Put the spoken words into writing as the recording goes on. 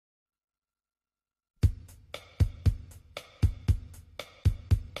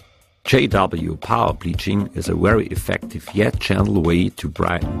JW Power Bleaching is a very effective yet gentle way to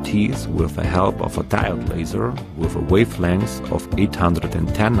brighten teeth with the help of a diode laser with a wavelength of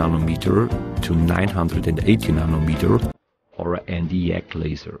 810 nanometer to 980 nanometer or an ND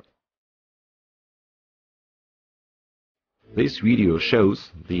laser. This video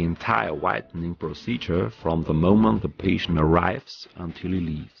shows the entire whitening procedure from the moment the patient arrives until he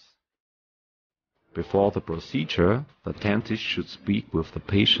leaves. Before the procedure, the dentist should speak with the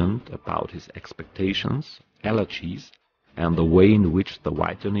patient about his expectations, allergies, and the way in which the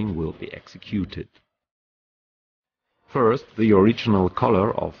whitening will be executed. First, the original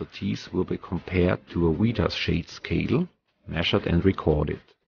color of the teeth will be compared to a Vita shade scale, measured and recorded.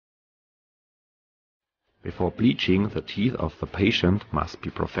 Before bleaching, the teeth of the patient must be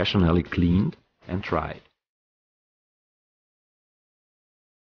professionally cleaned and dried.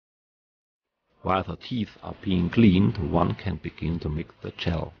 While the teeth are being cleaned, one can begin to mix the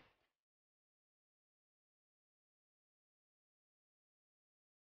gel.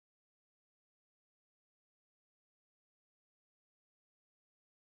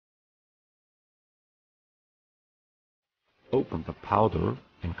 Open the powder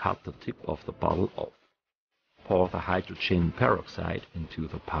and cut the tip of the bottle off. Pour the hydrogen peroxide into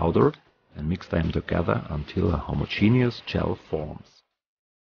the powder and mix them together until a homogeneous gel forms.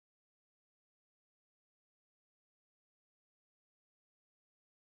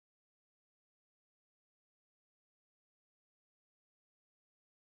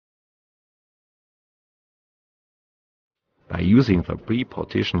 By using the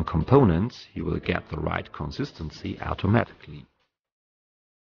pre-partitioned components, you will get the right consistency automatically.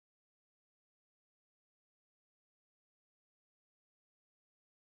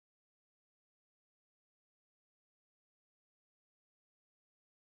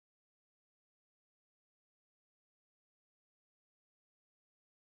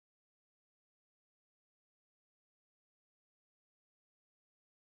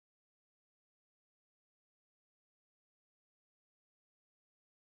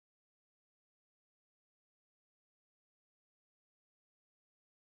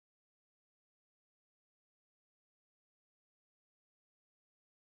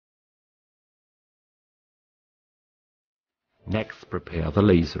 Next, prepare the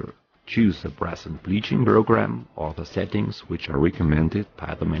laser. Choose the present bleaching program or the settings which are recommended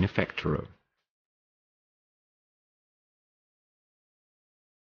by the manufacturer.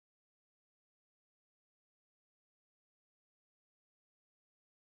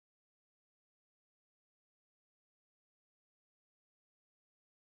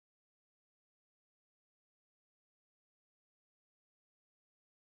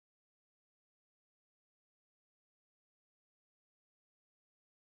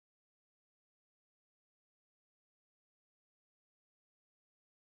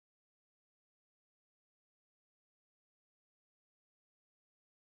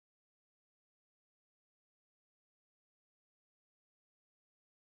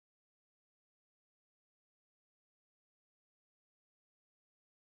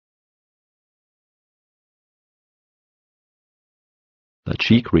 The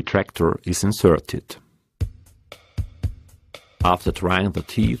cheek retractor is inserted. After drying the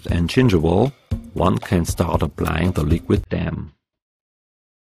teeth and gingival, one can start applying the liquid dam.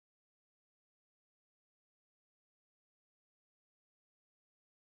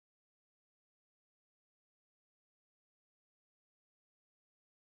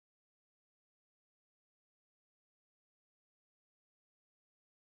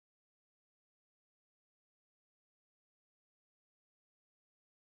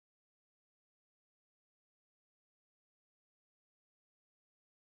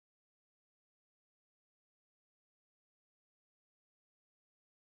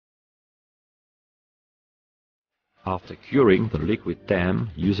 After curing the liquid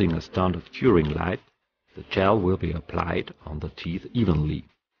dam using a standard curing light, the gel will be applied on the teeth evenly.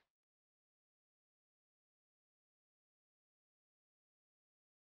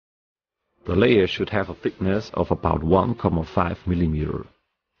 The layer should have a thickness of about 1,5 mm.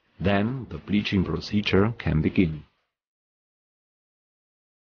 Then the bleaching procedure can begin.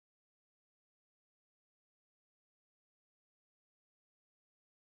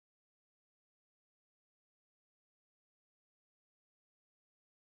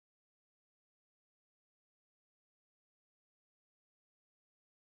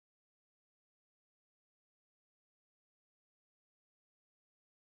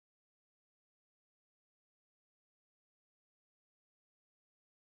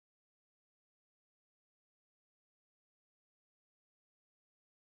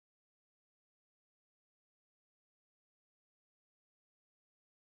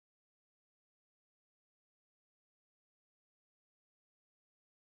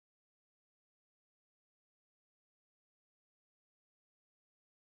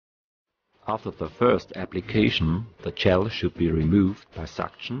 After the first application, the gel should be removed by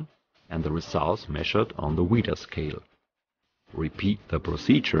suction and the results measured on the Vita scale. Repeat the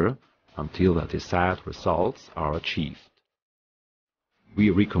procedure until the desired results are achieved. We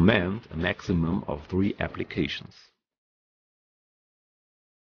recommend a maximum of 3 applications.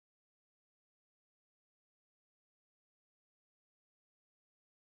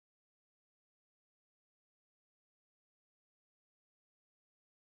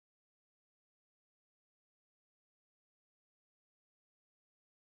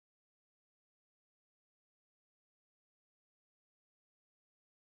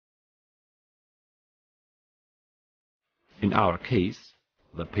 In our case,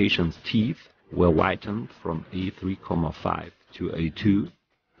 the patient's teeth were whitened from A3,5 to A2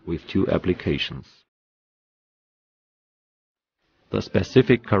 with 2 applications. The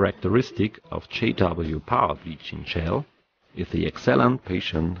specific characteristic of JW Power Bleaching Gel is the excellent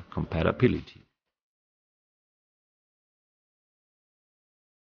patient compatibility.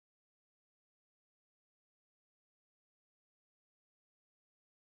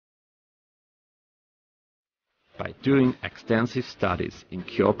 By doing extensive studies in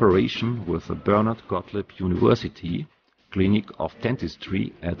cooperation with the Bernhard Gottlieb University, Clinic of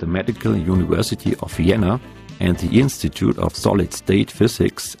Dentistry at the Medical University of Vienna and the Institute of Solid-State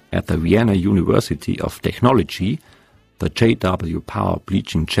Physics at the Vienna University of Technology, the JW Power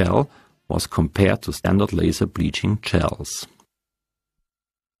Bleaching Gel was compared to standard laser bleaching gels.